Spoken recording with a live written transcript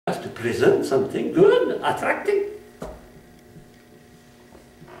present something good, attracting.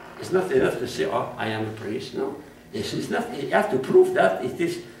 It's not enough to say, oh, I am a priest. No. It's not, you have to prove that it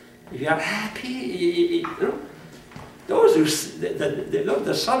is, if you are happy, you know. Those who,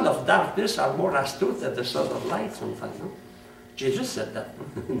 the son of darkness are more astute than the son of light sometimes. No? Jesus said that.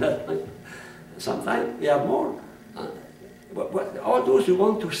 Sometimes we are more. All those who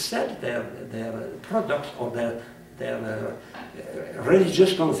want to sell their products or their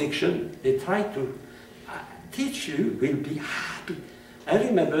religious conviction, they try to teach you will be happy. I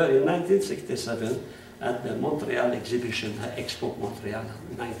remember in 1967 at the Montreal exhibition, Expo Montreal,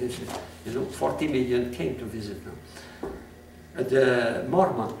 1960, you know, 40 million came to visit them. The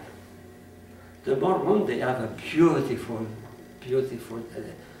Mormon, they have a beautiful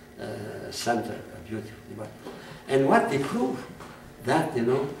center, beautiful. And what they prove, that, you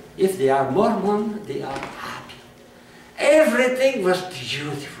know, if they are Mormon, they are happy. Everything was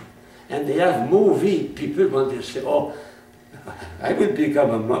beautiful. And they have movie people when they say, oh, I will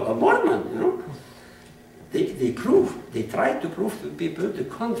become a Mormon, you know. They try to prove to people, to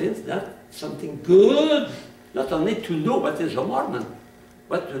convince that something good, not only to know what is a Mormon,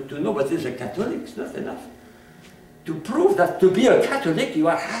 but to know what is a Catholic is not enough. To prove that to be a Catholic, you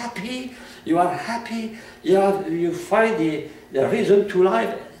are happy, you find the reason to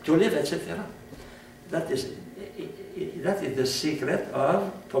live, etc. That is the secret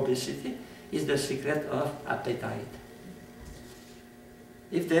of publicity, is the secret of appetite.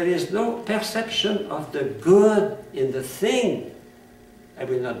 If there is no perception of the good in the thing, I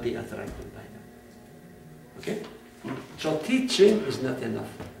will not be attracted by that. Okay? So teaching is not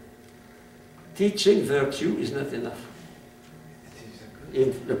enough. Teaching virtue is not enough.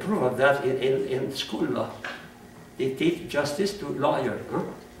 The proof of that in school law. They teach justice to lawyers.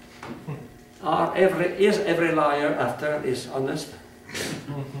 Huh? Is every lawyer after is honest?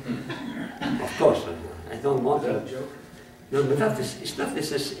 Of course, I don't want to. No, but it's not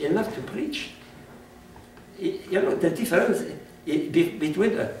enough to preach. You know, the difference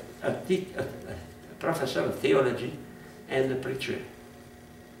between a professor of theology and a preacher.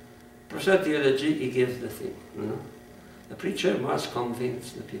 Professor of theology, he gives the thing, you know. The preacher must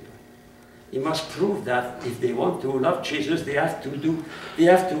convince the people. He must prove that if they want to love Jesus, they have to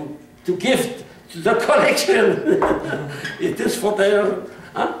give to the collection. It is for their,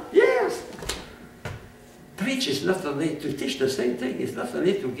 yes. Preach is not only to teach the same thing, it's not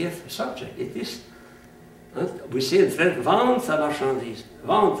only to give subject, it is, we say in French, vendre sa marchandise.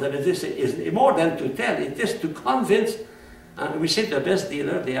 Vendre, is more than to tell, it is to convince. And we say the best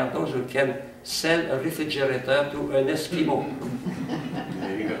dealer, they are those who can sell a refrigerator to an Eskimo.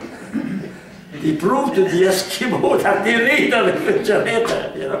 There you go. They prove to the Eskimo that they need a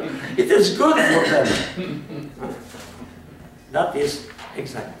refrigerator, you know. It is good for them. That is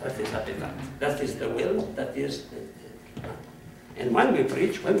exact, that is appetite. That is the will, that is and when we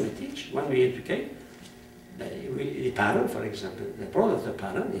preach, when we teach, when we educate, the parent, for example, the problem of the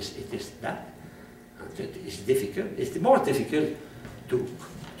parent is that. It's difficult. It's more difficult to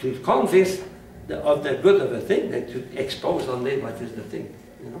convince of the good of a thing than to expose only what is the thing,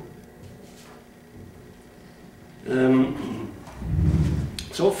 you know.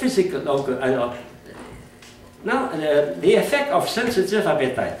 So physical. Now the effect of sensitive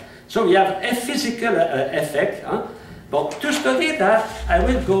appetite. So we have a physical effect. But to study that, I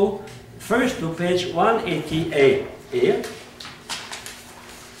will go first to page 188 here.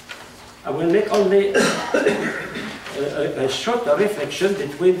 I will make only a short reflection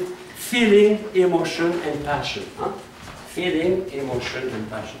between feeling, emotion, and passion. Feeling, emotion, and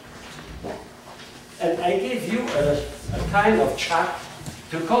passion. And I give you a kind of chart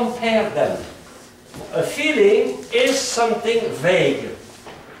to compare them. A feeling is something vague.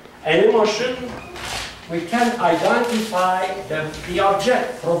 An emotion, we can identify the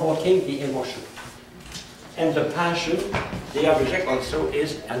object provoking the emotion. And the passion, the object also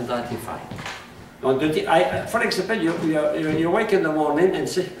is identified. For example, you wake in the morning and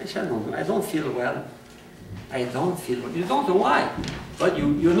say, I don't feel well. I don't feel well. You don't know why, but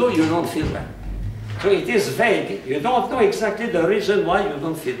you know you don't feel well. So it is vague. You don't know exactly the reason why you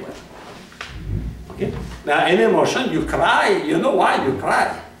don't feel well. Okay? Now, in emotion, you cry. You know why you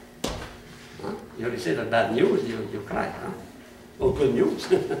cry. You receive the bad news, you cry. Or good news.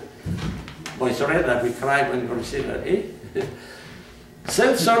 Well, it's alright that we cry when we receive a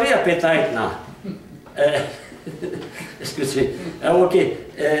sensory appetite now. Excuse me. Okay.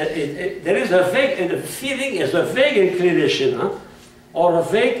 There is a vague, feeling is a vague inclination, or a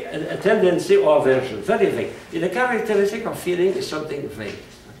vague tendency or aversion. Very vague. The characteristic of feeling is something vague.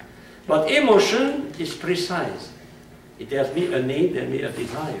 But emotion is precise. It has me a need and me a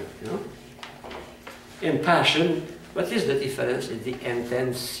desire, you know. In passion, what is the difference? It's the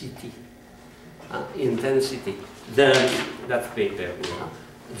intensity. Intensity. That paper, you know.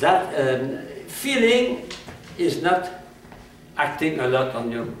 That feeling is not acting a lot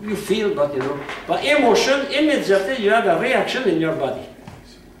on you feel, but you know, but emotion, immediately you have a reaction in your body.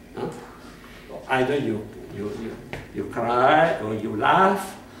 Either you cry, or you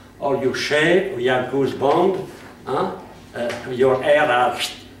laugh, or you shake, or you have goosebumps, your hair are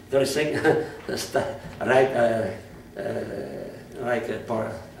dressing like a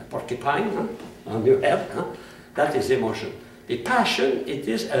porcupine on your head. That is emotion. The passion, it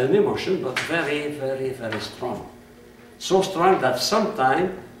is an emotion, but very, very, very strong. So strong that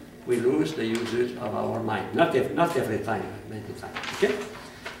sometimes we lose the usage of our mind. Not every time, many times. Okay?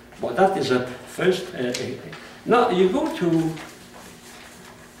 But that is a first. Now you go to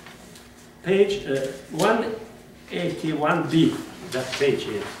page 181b. That page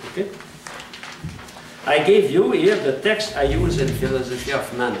here. Okay. I gave you here the text I use in philosophy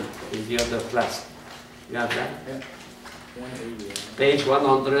of man in the other class. You have that? Yeah. Page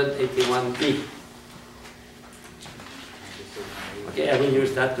 181b. Okay, I will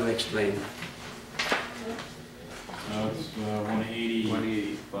use that to explain. It's 180.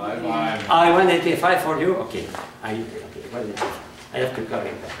 185. 185 for you? Okay. Okay, 185. I have to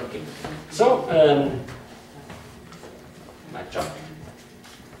correct that. Okay. So, my chuck.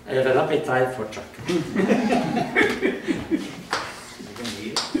 I have an appetite for chuck.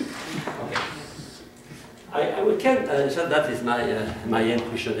 Okay. We can, so that is my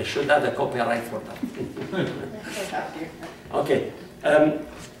intuition. I should have a copyright for that. Okay.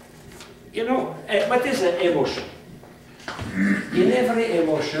 You know, what is an emotion? In every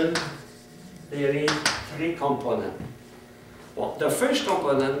emotion, there is three components. Well, the first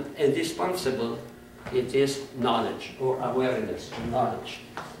component, indispensable, it is knowledge or awareness, knowledge.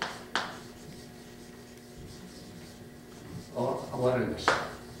 Or awareness.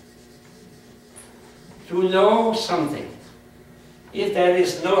 To know something. If there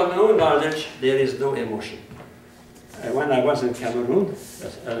is no knowledge, there is no emotion. When I was in Cameroon,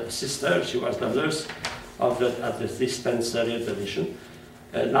 a sister, she was the nurse of the dispensary division.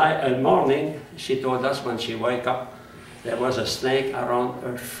 At morning, she told us when she woke up, there was a snake around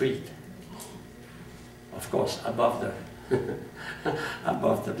her feet. Of course, above the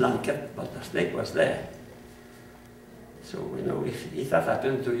blanket, but the snake was there. So, you know, if that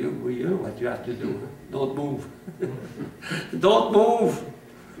happened to you, you know what you have to do. Huh? Don't move. Don't move.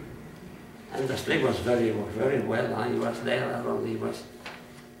 And the snake was very well. He was there around. He was.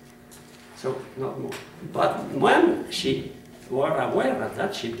 So, not move. But when she was aware of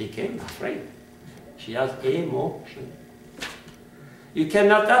that, she became afraid. She has emotion. You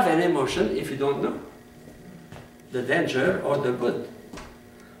cannot have an emotion if you don't know the danger or the good.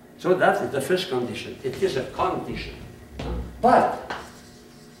 So that is the first condition. It is a condition. But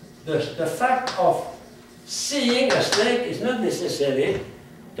the fact of seeing a snake is not necessarily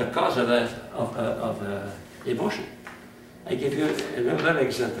the cause of emotion. I give you another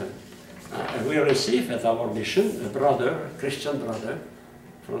example. We received at our mission a brother, a Christian brother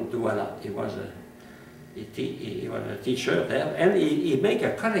from Douala. He was a teacher there, and he made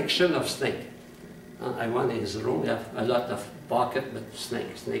a collection of snake. I went in his room, he have a lot of bucket with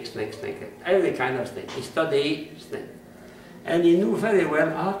snake, every kind of snake. He studied snake. And he knew very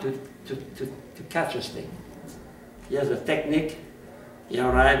well how to catch a snake. He has a technique. He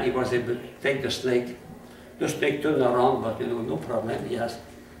arrived, he was able to take the snake. The snake turned around, but you know, no problem. He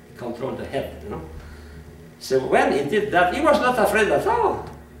controlled the head, you know. So when he did that, he was not afraid at all.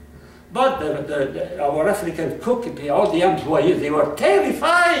 But our African cook, all the employees, they were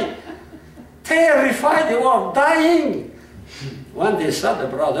terrified. Terrified, they were dying. When they saw the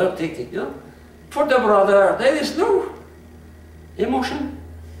brother taking, you know, for the brother, there is no emotion.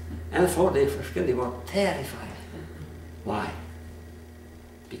 And for the African, they were terrified. Why?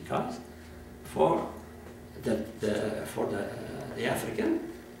 Because for the African,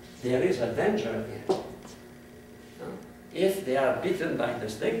 there is a danger here. If they are bitten by the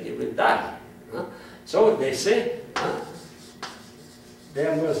snake, they will die. So they say,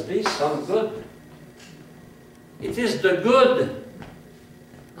 there must be some good. It is the good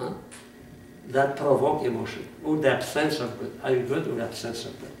that provoke emotion, or the absence of good. Are you good or the absence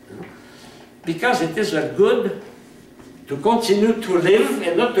of good? Because it is a good to continue to live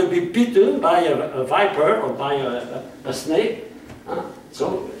and not to be bitten by a viper or by a snake.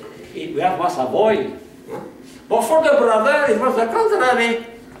 So we must avoid. But for the brother, it was the contrary.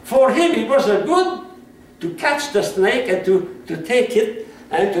 For him, it was a good to catch the snake and to take it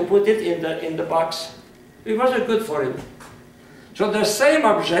and to put it in the box. It wasn't good for him. So the same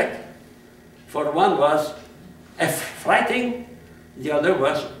object, for one was frightening, the other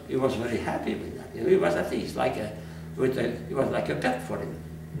was, he was very happy with that. You know, he was at least like a, it was like a pet for him.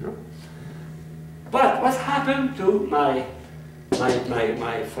 You know? But what happened to my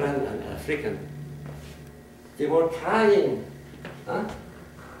friend, an African? They were crying. Huh?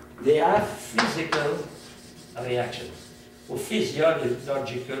 They have physical reactions, or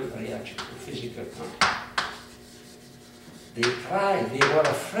physiological reactions, or physical. They cried, they were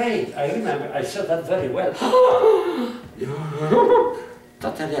afraid. I remember, I said that very well.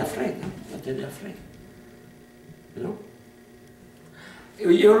 Totally afraid, totally afraid. You know?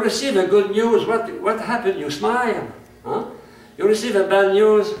 You receive a good news, what happened? You smile. Huh? You receive a bad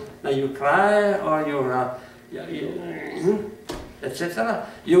news, now you cry, or etc.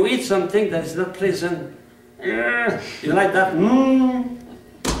 You eat something that is not pleasant. You like that? No.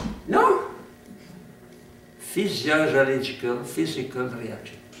 Physical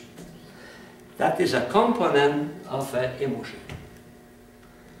reaction. That is a component of emotion.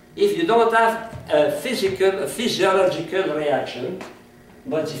 If you don't have a physiological reaction,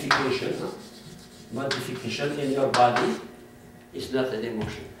 modification in your body is not an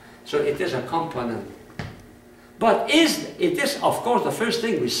emotion. So it is a component. But it is, of course, the first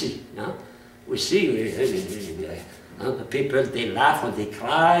thing we see. Yeah? We see the people, they laugh or they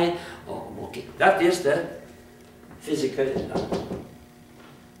cry. Oh, okay. That is the physical.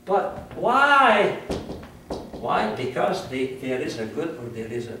 But why? Why? Because there is a good or there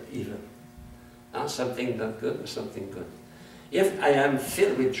is an evil. Something not good or something good. If I am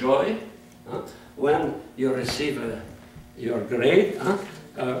filled with joy, when you receive your grade,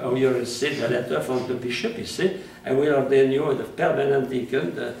 or you receive a letter from the bishop, you see, I will ordain you the permanent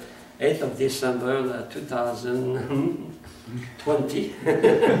deacon, the 8th of December 2020.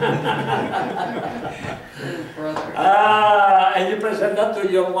 And you present that to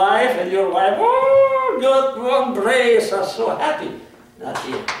your wife, and your wife, oh, God, one embrace, are so happy. Not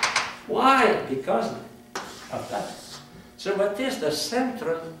here. Why? Because of that. So what is the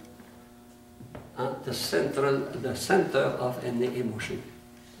central of any emotion?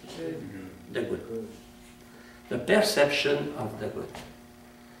 The good. The perception of the good.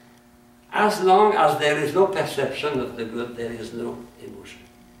 As long as there is no perception of the good, there is no emotion.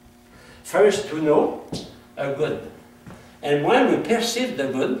 First, to know a good. And when we perceive the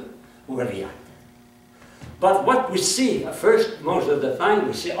good, we react. But what we see, first, most of the time,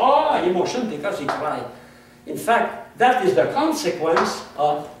 we see, oh, emotion because he cried. In fact, that is the consequence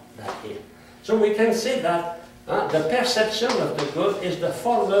of that here. So we can say that the perception of the good is the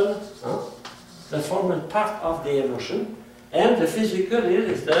formal part of the emotion, and the physical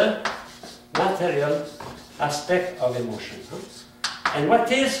is the material aspect of emotion. And what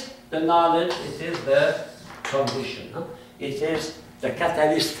is the knowledge? It is the condition. It is the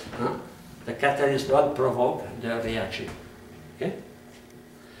catalyst. The catalyst will provoke the reaction. Okay?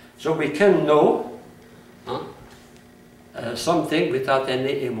 So we can know something without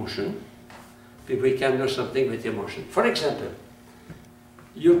any emotion. We can know something with emotion. For example,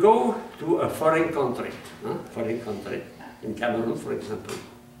 you go to a foreign country, in Cameroon, for example.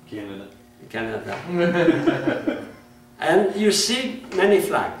 Canada. And you see many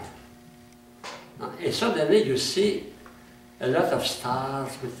flags. And suddenly you see a lot of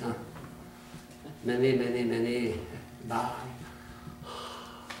stars with many bars.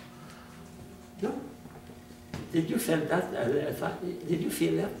 No? Did you feel that? Did you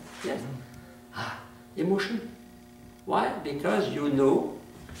feel that? Yes. Emotion. Why? Because you know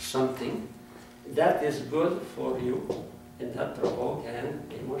something that is good for you, and that provokes an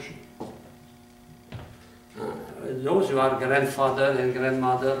emotion. Those who are grandfather and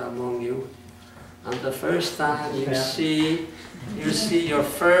grandmother among you, and the first time you see your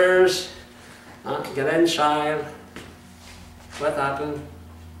first grandchild, what happened?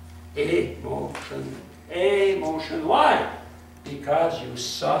 Emotion. Emotion. Why? Because you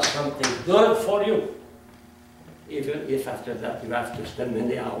saw something good for you. Even if after that you have to spend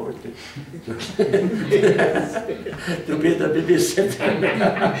many hours to be the babysitter.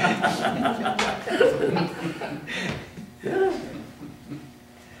 Yeah.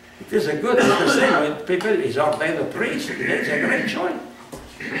 It is a good, it's the same when people is ordained a priest, it is a great joy.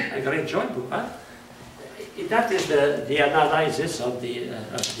 A great joy. That is the analysis of the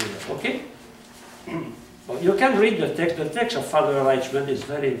okay? You can read the text. The text of Father Reichman is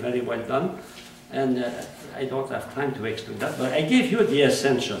very, very well done. And I don't have time to explain that, but I give you the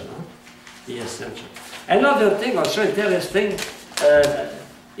essential. The essential. Another thing also interesting,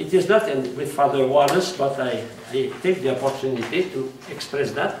 it is not with Father Wallace, but I take the opportunity to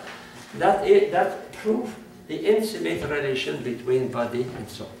express that. That proves the intimate relation between body and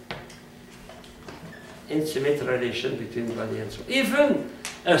soul. Intimate relation between body and soul. Even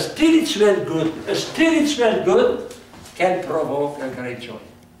a spiritual good can provoke a great joy.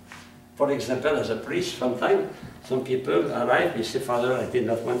 For example, as a priest, sometimes some people arrive, they say, Father, I did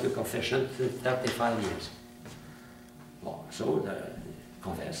not want to confession for 35 years. Well, so they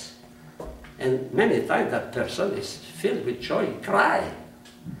confess. And many times that person is filled with joy, cry.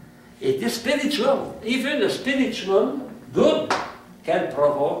 It is spiritual. Even a spiritual good can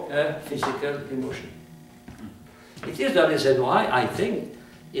provoke a physical emotion. It is the reason why I think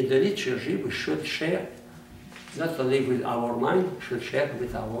in the liturgy we should share, not only with our mind, we should share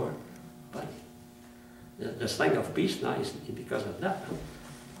with our body. The sign of peace now is because of that. Huh?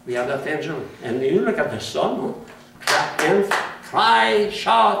 We have that angel. And you look at the sun, huh? Clap hands, cry,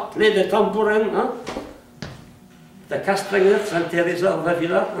 shout, play the tambourine. Huh? The castaignet, Saint Teresa of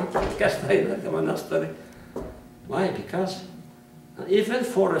Avila, huh? Castaignet, the monastery. Why? Because even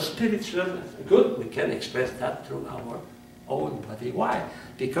for a spiritual good, we can express that through our own body. Why?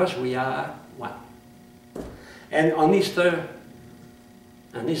 Because we are one. And on Easter,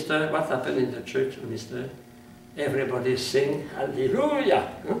 what happened in the church on Easter? Everybody sing Hallelujah.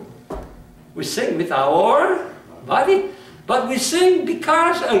 Huh? We sing with our body, but we sing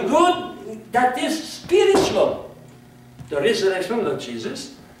because a good that is spiritual. The resurrection of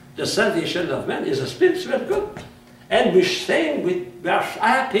Jesus, the salvation of man is a spiritual good. And we sing, we are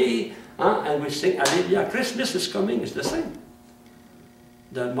happy, and we sing Hallelujah. Christmas is coming, it's the same.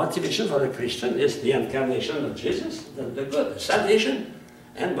 The motivation for a Christian is the incarnation of Jesus, the good, the salvation,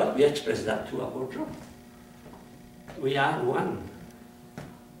 and but we express that to our joy. We are one.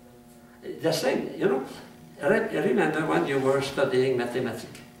 The same, you know. Remember when you were studying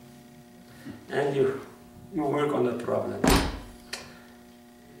mathematics, and you work on a problem.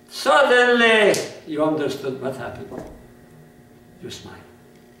 Suddenly, you understood what happened. You smile.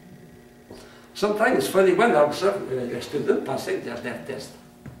 Sometimes it's funny when I observe a student passing their test.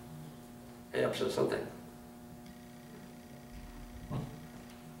 I observe something.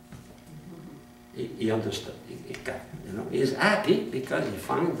 He understood. He got, you know, he's happy because he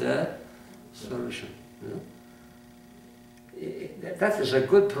found the solution. You know? That is a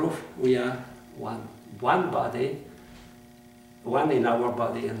good proof we are one. One body, one in our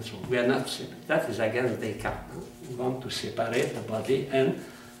body and soul. We are not separate. That is against Descartes. No? We want to separate the body and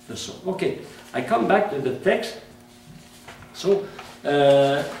the soul. Okay, I come back to the text. So,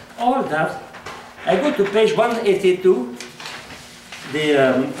 all that, I go to page 182. I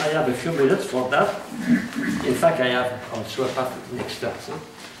have a few minutes for that. In fact, I have also a part next class.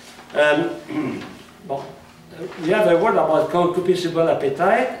 Bon. We have a word about concupiscible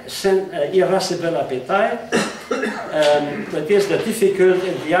appetite, irascible appetite. That is the difficult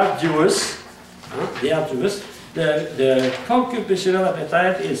and the arduous. The concupiscible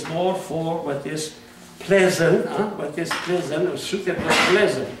appetite is more for what is pleasant, what is pleasant, or suitable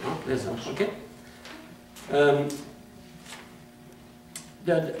pleasant. Okay?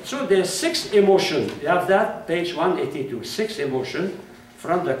 So there's 6 emotions. You have that, page 182. 6 emotions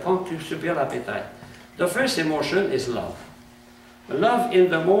from the concupiscible appetite. The first emotion is love. Love in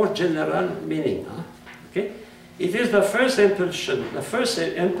the more general meaning. Okay? It is the first impulsion, the first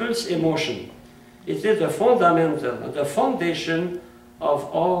impulse emotion. It is the fundamental, the foundation of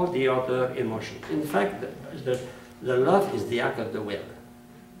all the other emotions. In fact, the love is the act of the will.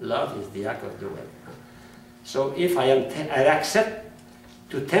 Love is the act of the will. So if I accept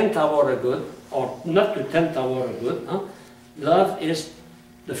to tempt our good, or not to tempt our good, love is,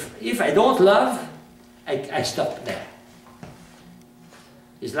 if I don't love, I stop there.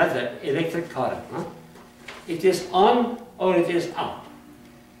 It's like the electric current. It is on or it is out.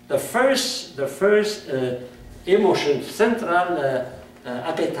 The first emotion, central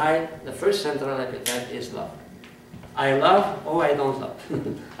appetite, the first central appetite is love. I love or I don't love.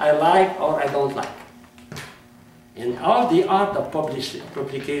 I like or I don't like. And all the art of publicity,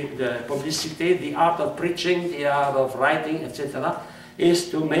 the art of preaching, the art of writing, etc., is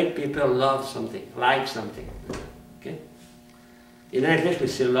to make people love something, like something. Okay? In English we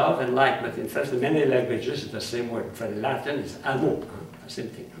say love and like, but in French, in many languages it's the same word. For Latin it's amour, same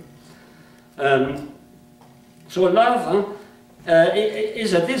thing. So love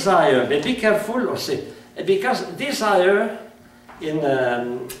is a desire, but be careful or say, because desire in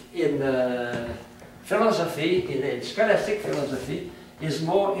philosophy, in scholastic philosophy, is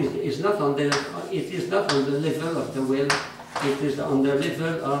not on the level of the will. It is on the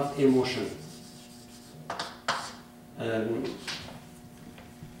level of emotion.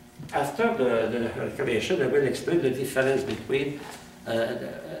 After the creation, I will explain the difference between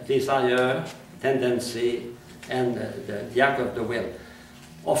desire tendency, and the act of the will.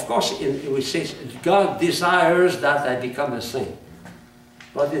 Of course, we say God desires that I become a saint.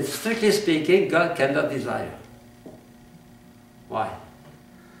 But strictly speaking, God cannot desire. Why?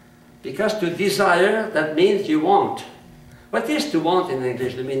 Because to desire, that means you want. What is to want in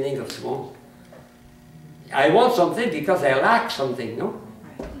English, the meaning of to want? I want something because I lack something, no?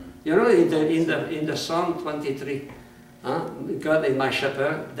 You know, in the Psalm 23, God is my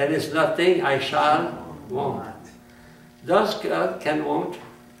shepherd, there is nothing I shall want. Does God can want?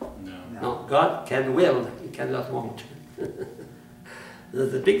 No. No, God can will, he cannot want.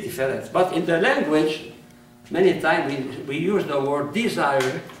 There's a big difference. But in the language, many times we use the word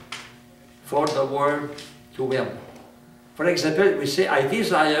desire for the word to will. For example, we say, I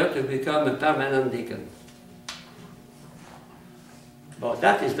desire to become a permanent deacon. But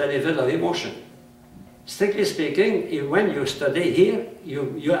that is the level of emotion. Strictly speaking, when you study here,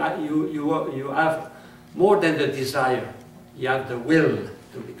 you have more than the desire. You have the will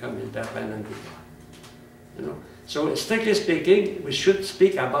to become a permanent deacon. You know? So strictly speaking, we should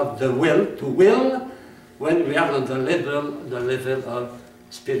speak about the will, to will, when we are on the level of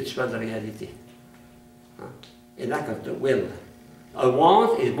spiritual reality. In act of the will. A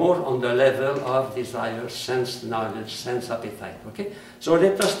want is more on the level of desire, sense knowledge, sense appetite. Okay? So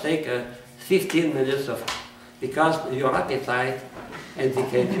let us take 15 minutes of, because your appetite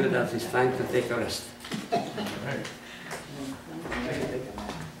indicates you that it's time to take a rest.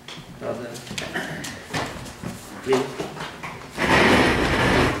 Brother, please.